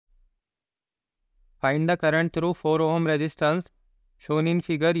Find the current through 4 ohm resistance shown in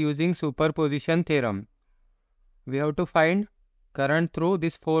figure using superposition theorem. We have to find current through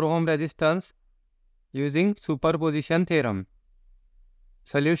this 4 ohm resistance using superposition theorem.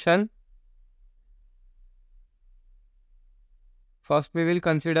 Solution. First we will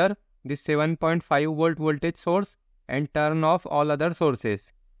consider this 7.5 volt voltage source and turn off all other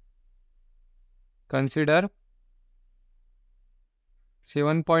sources. Consider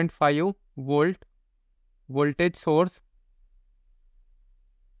 7.5 volt voltage source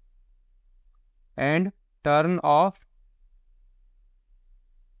and turn off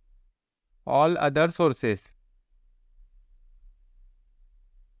all other sources.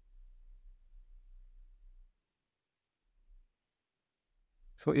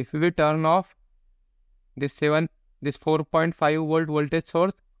 So if we turn off this 4.5 volt voltage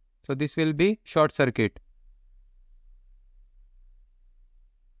source, so this will be short circuit.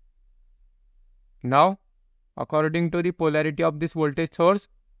 Now, according to the polarity of this voltage source,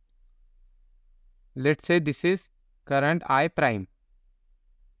 let's say this is current I prime.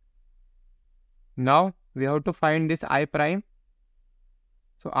 Now, we have to find this I prime.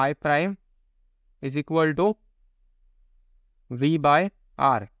 So, I prime is equal to V by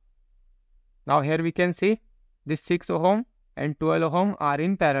R. Now, here we can see this 6 ohm and 12 ohm are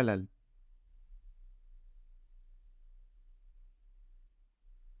in parallel.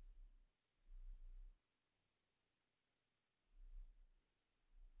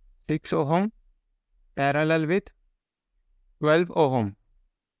 Six ohm parallel with 12 ohm.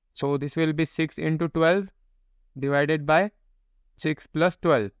 So this will be 6 into 12 divided by 6 plus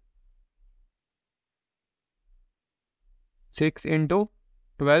 12. 6 into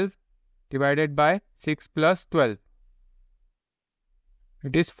 12 divided by 6 plus 12.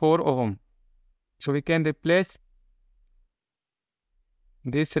 It is 4 ohm. So we can replace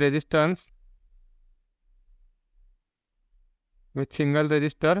this resistance with single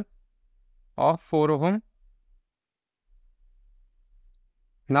resistor of 4 ohm.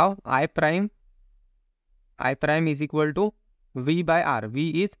 Now I prime is equal to V by R.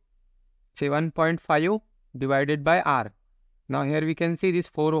 V is 7.5 divided by R. Now here we can see this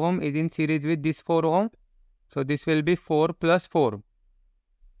 4 ohm is in series with this 4 ohm. So this will be 4 plus 4.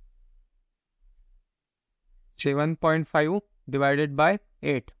 7.5 divided by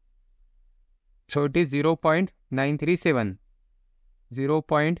 8. So it is 0.937.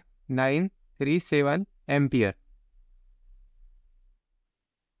 0.937 ampere.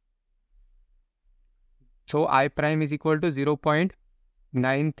 So I prime is equal to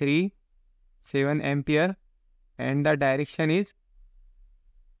 0.937 ampere and the direction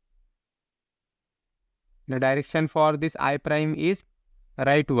for this I prime is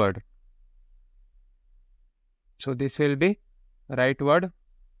rightward. So this will be rightward.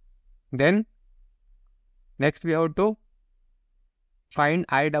 Then next we have to find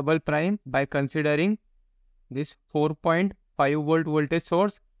I double prime by considering this 4.5 volt voltage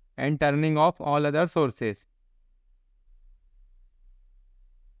source and turning off all other sources.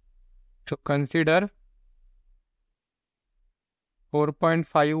 So consider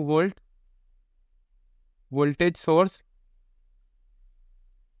 4.5 volt voltage source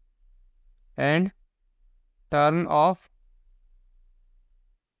and turn off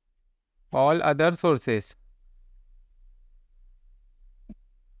all other sources.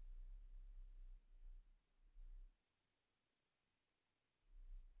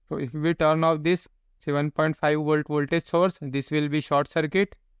 So if we turn off this 7.5 volt voltage source, this will be short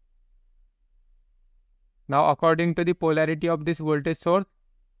circuit. Now according to the polarity of this voltage source,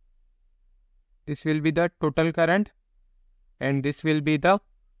 this will be the total current and this will be the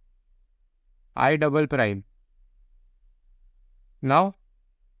I double prime. Now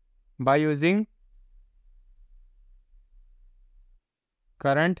by using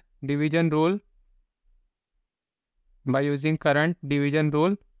current division rule,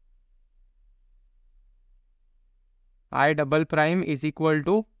 I double prime is equal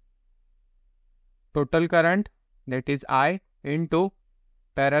to total current, that is I, into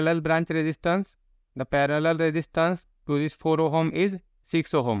parallel branch resistance. The parallel resistance to this 4 ohm is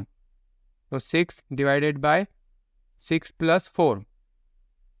 6 ohm. So 6 divided by 6 plus 4.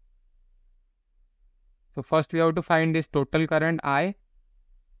 So first we have to find this total current I.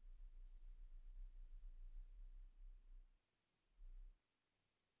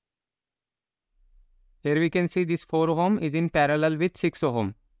 Here we can see this 4 ohm is in parallel with 6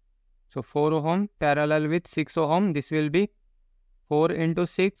 ohm. So 4 ohm parallel with 6 ohm, this will be 4 into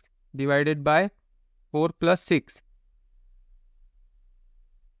 6 divided by 4 plus 6.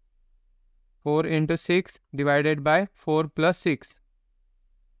 4 into 6 divided by 4 plus 6.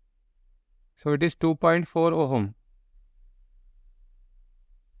 So it is 2.4 ohm.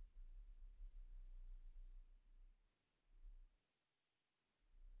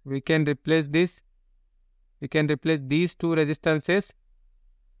 We can replace this. We can replace these two resistances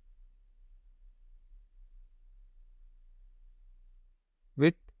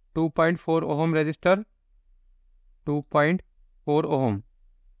with 2.4 ohm resistor, 2.4 ohm.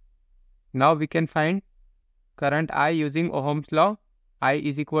 Now we can find current I using Ohm's law. I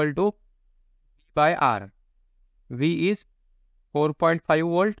is equal to V by R. V is 4.5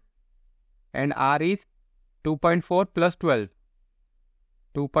 volt and R is 2.4 plus 12.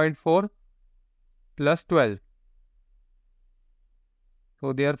 2.4 plus 12.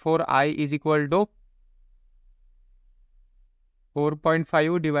 So therefore I is equal to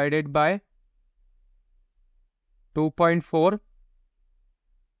 4.5 divided by 2.4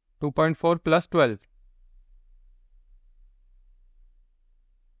 plus 12.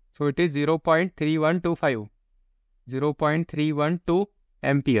 So it is 0.3125. 0.312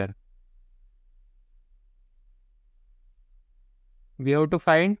 ampere. We have to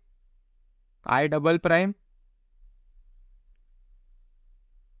find I double prime.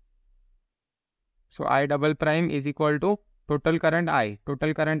 So I double prime is equal to total current I.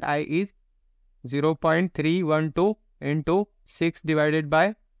 Total current I is 0.312 into 6 divided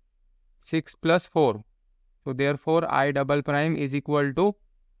by 6 plus 4. So therefore I double prime is equal to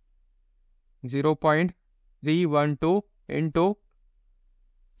 0.312 into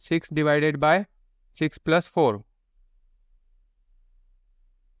 6 divided by 6 plus 4.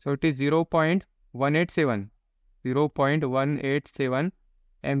 So it is 0.187. 0.187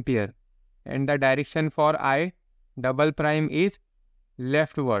 ampere. And the direction for I double prime is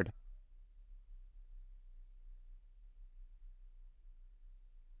leftward.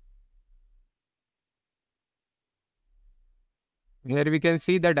 Here we can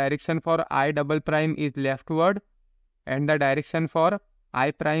see the direction for I double prime is leftward and the direction for I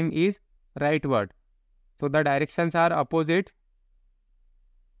prime is rightward. So the directions are opposite.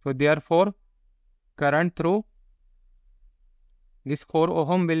 So therefore current through this 4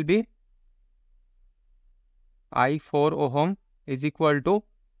 ohm will be I 4 ohm is equal to,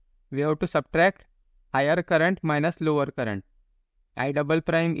 we have to subtract higher current minus lower current. I double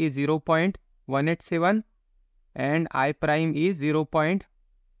prime is 0.187 and I prime is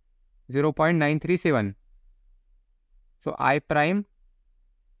 0.937. So I prime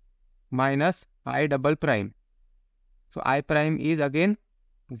minus I double prime. So I prime is again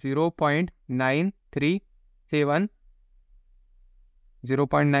 0.937.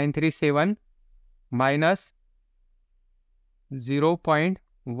 0.937 minus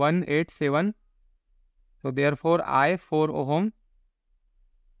 0.187. So therefore I 4 ohm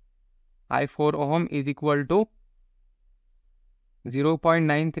is equal to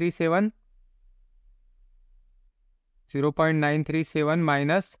 0.937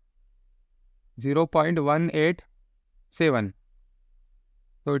 minus 0.187.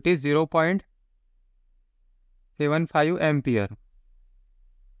 So it is 0.75 ampere.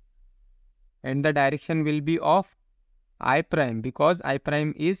 And the direction will be of I prime because I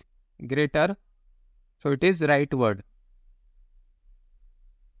prime is greater. So it is rightward.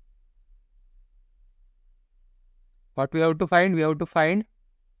 What we have to find? We have to find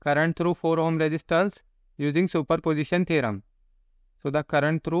current through 4 ohm resistance using superposition theorem. So the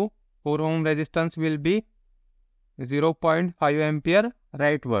current through 4 ohm resistance will be 0.5 ampere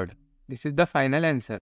rightward. This is the final answer.